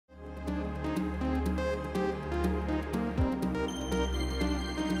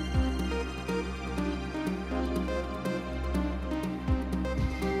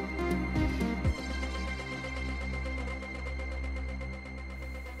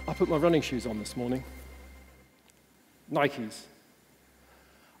I put my running shoes on this morning. Nikes.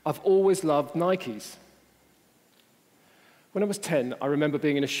 I've always loved Nikes. When I was 10, I remember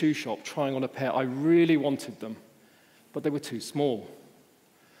being in a shoe shop trying on a pair. I really wanted them, but they were too small.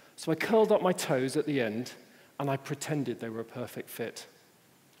 So I curled up my toes at the end, and I pretended they were a perfect fit.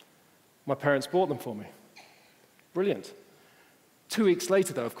 My parents bought them for me. Brilliant. 2 weeks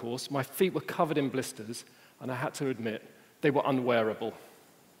later, though, of course, my feet were covered in blisters, and I had to admit they were unwearable.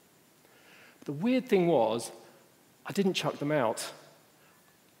 But the weird thing was, I didn't chuck them out.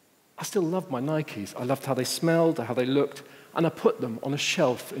 I still loved my Nikes. I loved how they smelled, how they looked, and I put them on a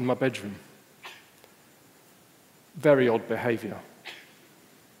shelf in my bedroom. Very odd behavior.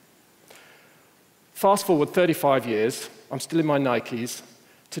 Fast forward 35 years, I'm still in my Nikes.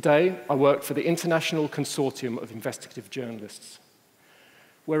 Today, I work for the International Consortium of Investigative Journalists.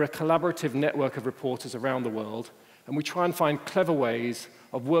 We're a collaborative network of reporters around the world, and we try and find clever ways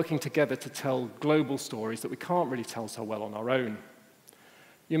of working together to tell global stories that we can't really tell so well on our own.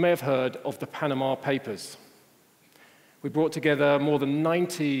 You may have heard of the Panama Papers. We brought together more than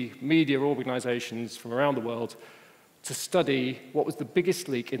 90 media organizations from around the world to study what was the biggest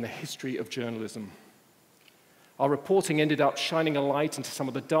leak in the history of journalism. Our reporting ended up shining a light into some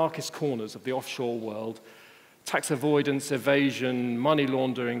of the darkest corners of the offshore world: tax avoidance, evasion, money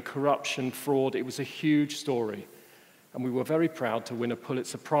laundering, corruption, fraud. It was a huge story, and we were very proud to win a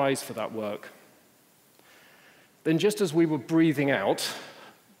Pulitzer Prize for that work. Then, just as we were breathing out,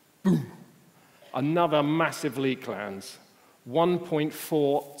 boom, another massive leak lands.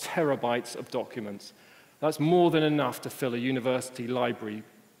 1.4 terabytes of documents. That's more than enough to fill a university library,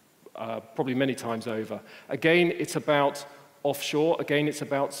 probably many times over. Again, it's about offshore. Again, it's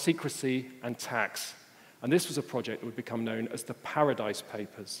about secrecy and tax. And this was a project that would become known as the Paradise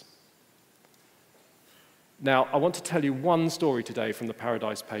Papers. Now, I want to tell you one story today from the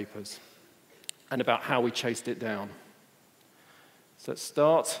Paradise Papers and about how we chased it down. So let's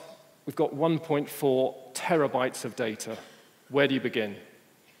start. We've got 1.4 terabytes of data. Where do you begin?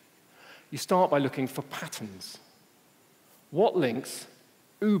 You start by looking for patterns. What links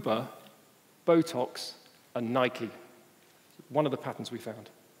Uber, Botox, and Nike? One of the patterns we found.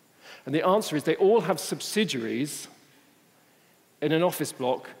 And the answer is they all have subsidiaries in an office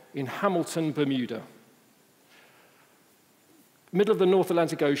block in Hamilton, Bermuda. Middle of the North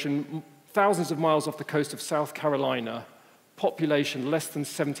Atlantic Ocean, thousands of miles off the coast of South Carolina, population less than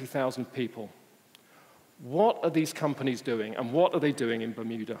 70,000 people. What are these companies doing, and what are they doing in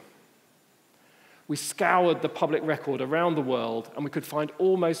Bermuda? We scoured the public record around the world, and we could find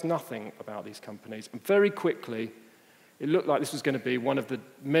almost nothing about these companies. And very quickly, it looked like this was going to be one of the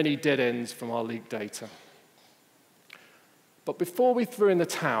many dead ends from our leaked data. But before we threw in the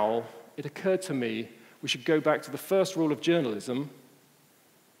towel, it occurred to me we should go back to the first rule of journalism: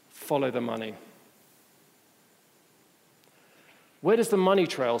 follow the money. Where does the money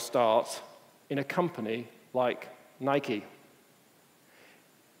trail start in a company like Nike?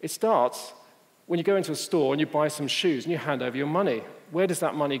 It starts when you go into a store and you buy some shoes and you hand over your money. Where does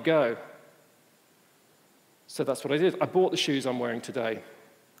that money go? So that's what I did. I bought the shoes I'm wearing today.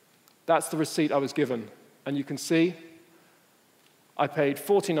 That's the receipt I was given. And you can see I paid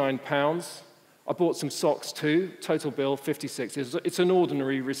 £49. I bought some socks too. Total bill, £56. It's an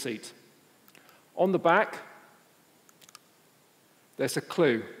ordinary receipt. On the back, there's a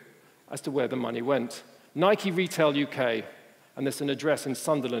clue as to where the money went. Nike Retail UK, and there's an address in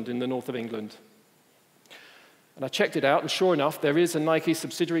Sunderland in the north of England. And I checked it out, and sure enough, there is a Nike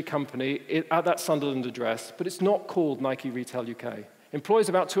subsidiary company at that Sunderland address, but it's not called Nike Retail UK. Employs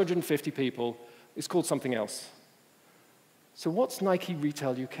about 250 people. It's called something else. So what's Nike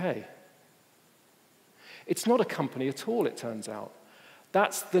Retail UK? It's not a company at all, it turns out.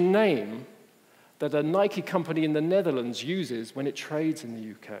 That's the name that a Nike company in the Netherlands uses when it trades in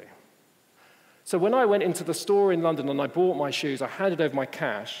the UK. So when I went into the store in London and I bought my shoes, I handed over my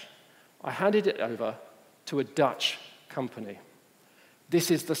cash. I handed it over to a Dutch company. This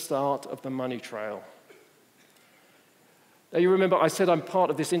is the start of the money trail. Now, you remember I said I'm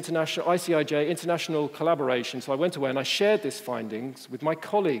part of this international ICIJ international collaboration, so I went away and I shared these findings with my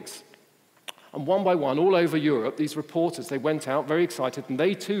colleagues. And one by one, all over Europe, these reporters, they went out very excited, and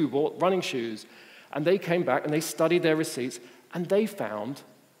they too bought running shoes. And they came back and they studied their receipts, and they found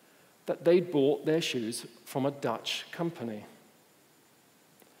that they'd bought their shoes from a Dutch company.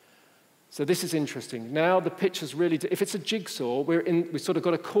 So this is interesting. Now the picture's really, if it's a jigsaw, we've sort of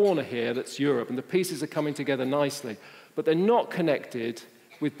got a corner here that's Europe, and the pieces are coming together nicely, but they're not connected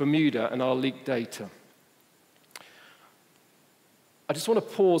with Bermuda and our leaked data. I just want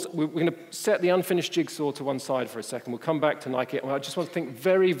to pause. We're going to set the unfinished jigsaw to one side for a second. We'll come back to Nike. I just want to think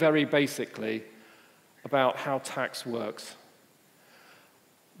very, very basically about how tax works.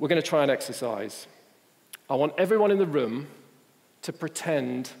 We're going to try an exercise. I want everyone in the room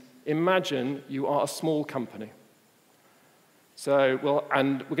to imagine you are a small company. And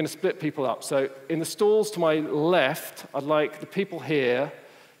we're going to split people up. So in the stalls to my left, I'd like the people here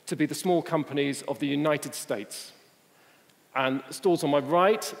to be the small companies of the United States. And stalls on my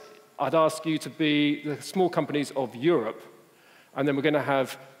right, I'd ask you to be the small companies of Europe. And then we're going to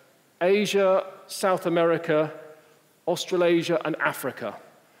have Asia, South America, Australasia, and Africa.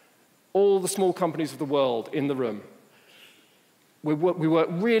 All the small companies of the world in the room. We work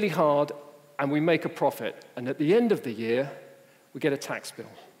really hard, and we make a profit. And at the end of the year, we get a tax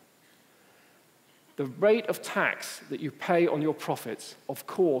bill. The rate of tax that you pay on your profits, of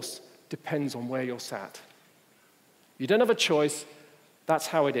course, depends on where you're sat. You don't have a choice. That's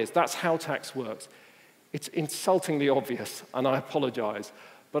how it is. That's how tax works. It's insultingly obvious, and I apologize.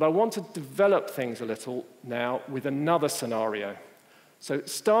 But I want to develop things a little now with another scenario. So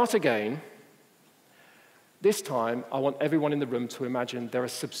start again. This time, I want everyone in the room to imagine they're a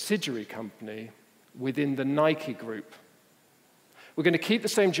subsidiary company within the Nike group. We're going to keep the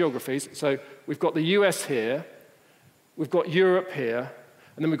same geographies. So we've got the US here, we've got Europe here,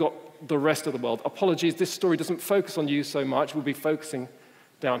 and then we've got the rest of the world. Apologies, this story doesn't focus on you so much. We'll be focusing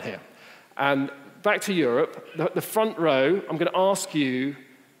down here. And back to Europe, the front row, I'm going to ask you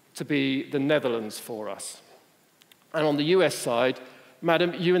to be the Netherlands for us. And on the US side,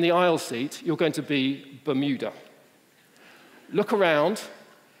 madam, you in the aisle seat, you're going to be Bermuda. Look around.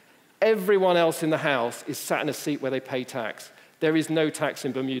 Everyone else in the house is sat in a seat where they pay tax. There is no tax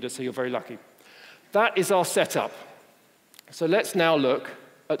in Bermuda, so you're very lucky. That is our setup. So let's now look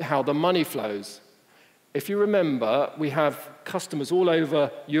at how the money flows. If you remember, we have customers all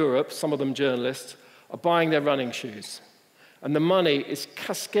over Europe, some of them journalists, are buying their running shoes. And the money is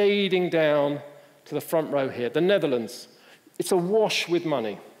cascading down to the front row here, the Netherlands. It's awash with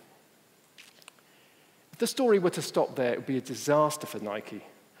money. If the story were to stop there, it would be a disaster for Nike.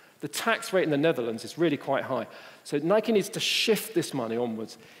 The tax rate in the Netherlands is really quite high. So Nike needs to shift this money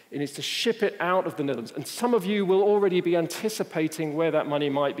onwards. It needs to ship it out of the Netherlands. And some of you will already be anticipating where that money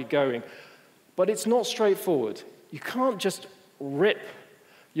might be going. But it's not straightforward. You can't just rip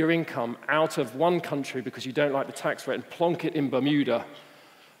your income out of one country because you don't like the tax rate and plonk it in Bermuda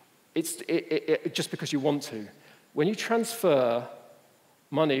just because you want to. When you transfer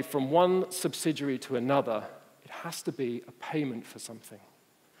money from one subsidiary to another, it has to be a payment for something.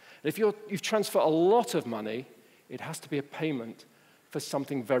 And if you've transferred a lot of money, it has to be a payment for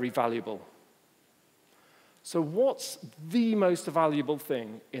something very valuable. So what's the most valuable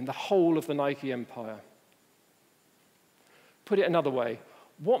thing in the whole of the Nike empire? Put it another way,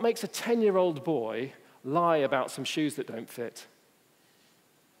 what makes a 10-year-old boy lie about some shoes that don't fit?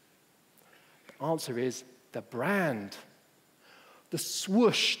 The answer is the brand. The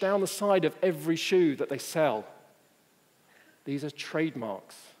swoosh down the side of every shoe that they sell. These are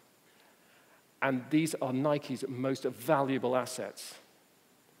trademarks. And these are Nike's most valuable assets.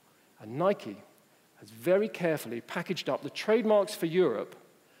 And Nike has very carefully packaged up the trademarks for Europe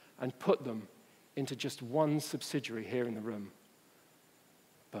and put them into just one subsidiary here in the room,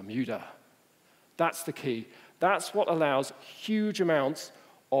 Bermuda. That's the key. That's what allows huge amounts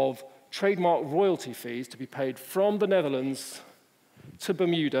of trademark royalty fees to be paid from the Netherlands to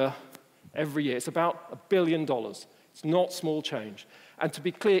Bermuda every year. It's about $1 billion. It's not small change. And to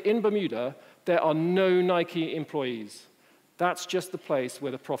be clear, in Bermuda, there are no Nike employees. That's just the place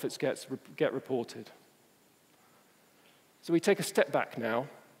where the profits get reported. So we take a step back now.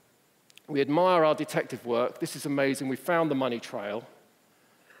 We admire our detective work. This is amazing. We found the money trail.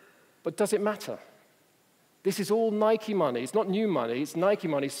 But does it matter? This is all Nike money. It's not new money. It's Nike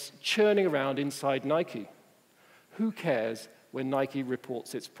money churning around inside Nike. Who cares when Nike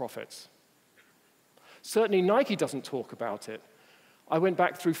reports its profits? Certainly, Nike doesn't talk about it. I went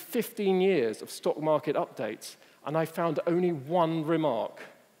back through 15 years of stock market updates, and I found only one remark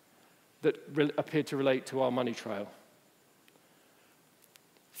that appeared to relate to our money trail.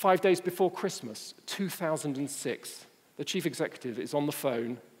 5 days before Christmas, 2006, the chief executive is on the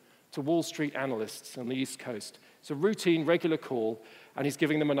phone to Wall Street analysts on the East Coast. It's a routine, regular call, and he's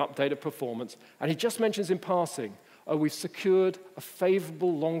giving them an update of performance. And he just mentions in passing, oh, we've secured a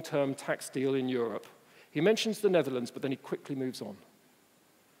favorable long-term tax deal in Europe. He mentions the Netherlands, but then he quickly moves on.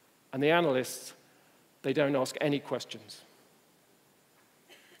 And the analysts, they don't ask any questions.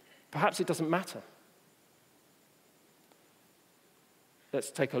 Perhaps it doesn't matter. Let's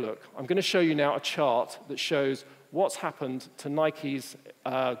take a look. I'm going to show you now a chart that shows what's happened to Nike's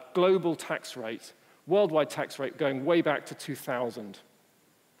global tax rate, worldwide tax rate, going way back to 2000.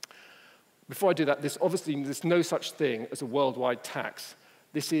 Before I do that, there's no such thing as a worldwide tax.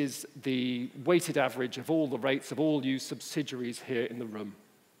 This is the weighted average of all the rates of all you subsidiaries here in the room.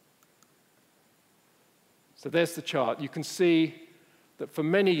 So there's the chart. You can see that for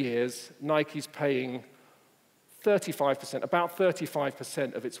many years, Nike's paying 35%, about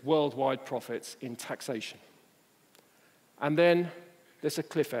 35% of its worldwide profits in taxation. And then there's a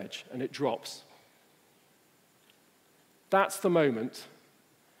cliff edge, and it drops. That's the moment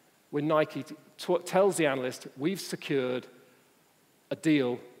when Nike tells the analyst, we've secured a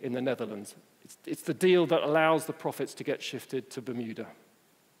deal in the Netherlands. It's the deal that allows the profits to get shifted to Bermuda.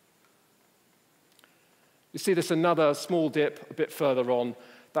 You see this another small dip a bit further on.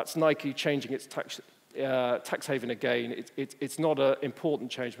 That's Nike changing its tax haven again. It's not an important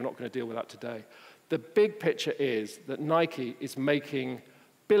change. We're not going to deal with that today. The big picture is that Nike is making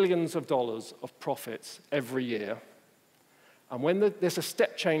billions of dollars of profits every year. And when there's a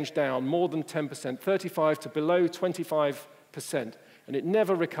step change down, more than 10%, 35 to below 25%, and it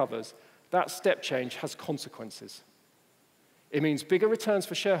never recovers, that step change has consequences. It means bigger returns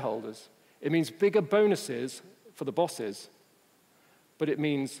for shareholders. It means bigger bonuses for the bosses. But it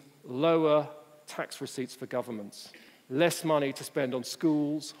means lower tax receipts for governments, less money to spend on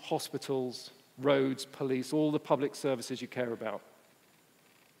schools, hospitals, roads, police, all the public services you care about.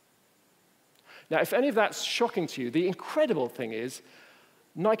 Now, if any of that's shocking to you, the incredible thing is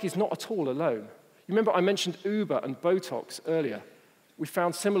Nike's not at all alone. You remember I mentioned Uber and Botox earlier. We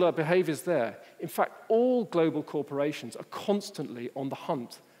found similar behaviors there. In fact, all global corporations are constantly on the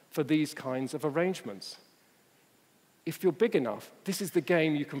hunt for these kinds of arrangements. If you're big enough, this is the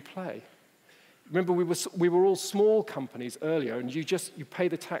game you can play. Remember, we were all small companies earlier, and you pay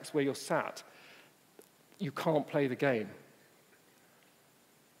the tax where you're sat. You can't play the game.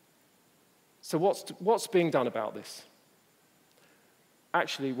 So what's being done about this?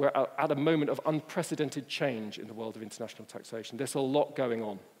 Actually, we're at a moment of unprecedented change in the world of international taxation. There's a lot going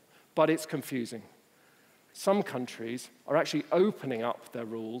on, but it's confusing. Some countries are actually opening up their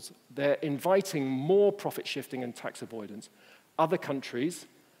rules. They're inviting more profit shifting and tax avoidance. Other countries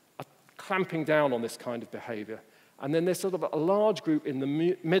are clamping down on this kind of behavior. And then there's sort of a large group in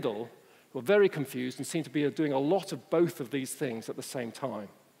the middle who are very confused and seem to be doing a lot of both of these things at the same time.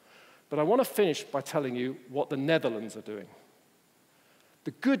 But I want to finish by telling you what the Netherlands are doing.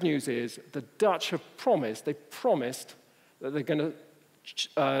 The good news is the Dutch have promised that they're going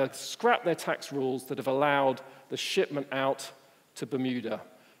to scrap their tax rules that have allowed the shipment out to Bermuda.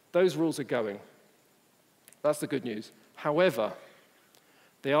 Those rules are going. That's the good news. However,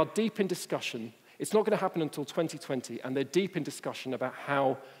 they are deep in discussion. It's not going to happen until 2020, and they're deep in discussion about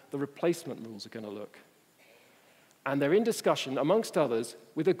how the replacement rules are going to look. And they're in discussion, amongst others,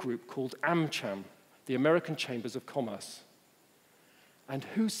 with a group called AmCham, the American Chambers of Commerce. And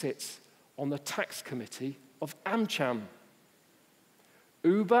who sits on the tax committee of AmCham?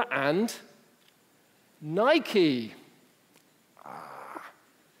 Uber and Nike.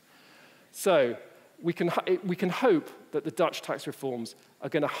 So we can hope that the Dutch tax reforms are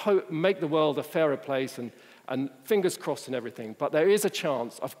going to make the world a fairer place and fingers crossed and everything. But there is a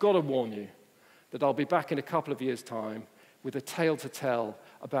chance, I've got to warn you, that I'll be back in a couple of years' time with a tale to tell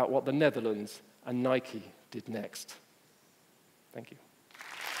about what the Netherlands and Nike did next. Thank you.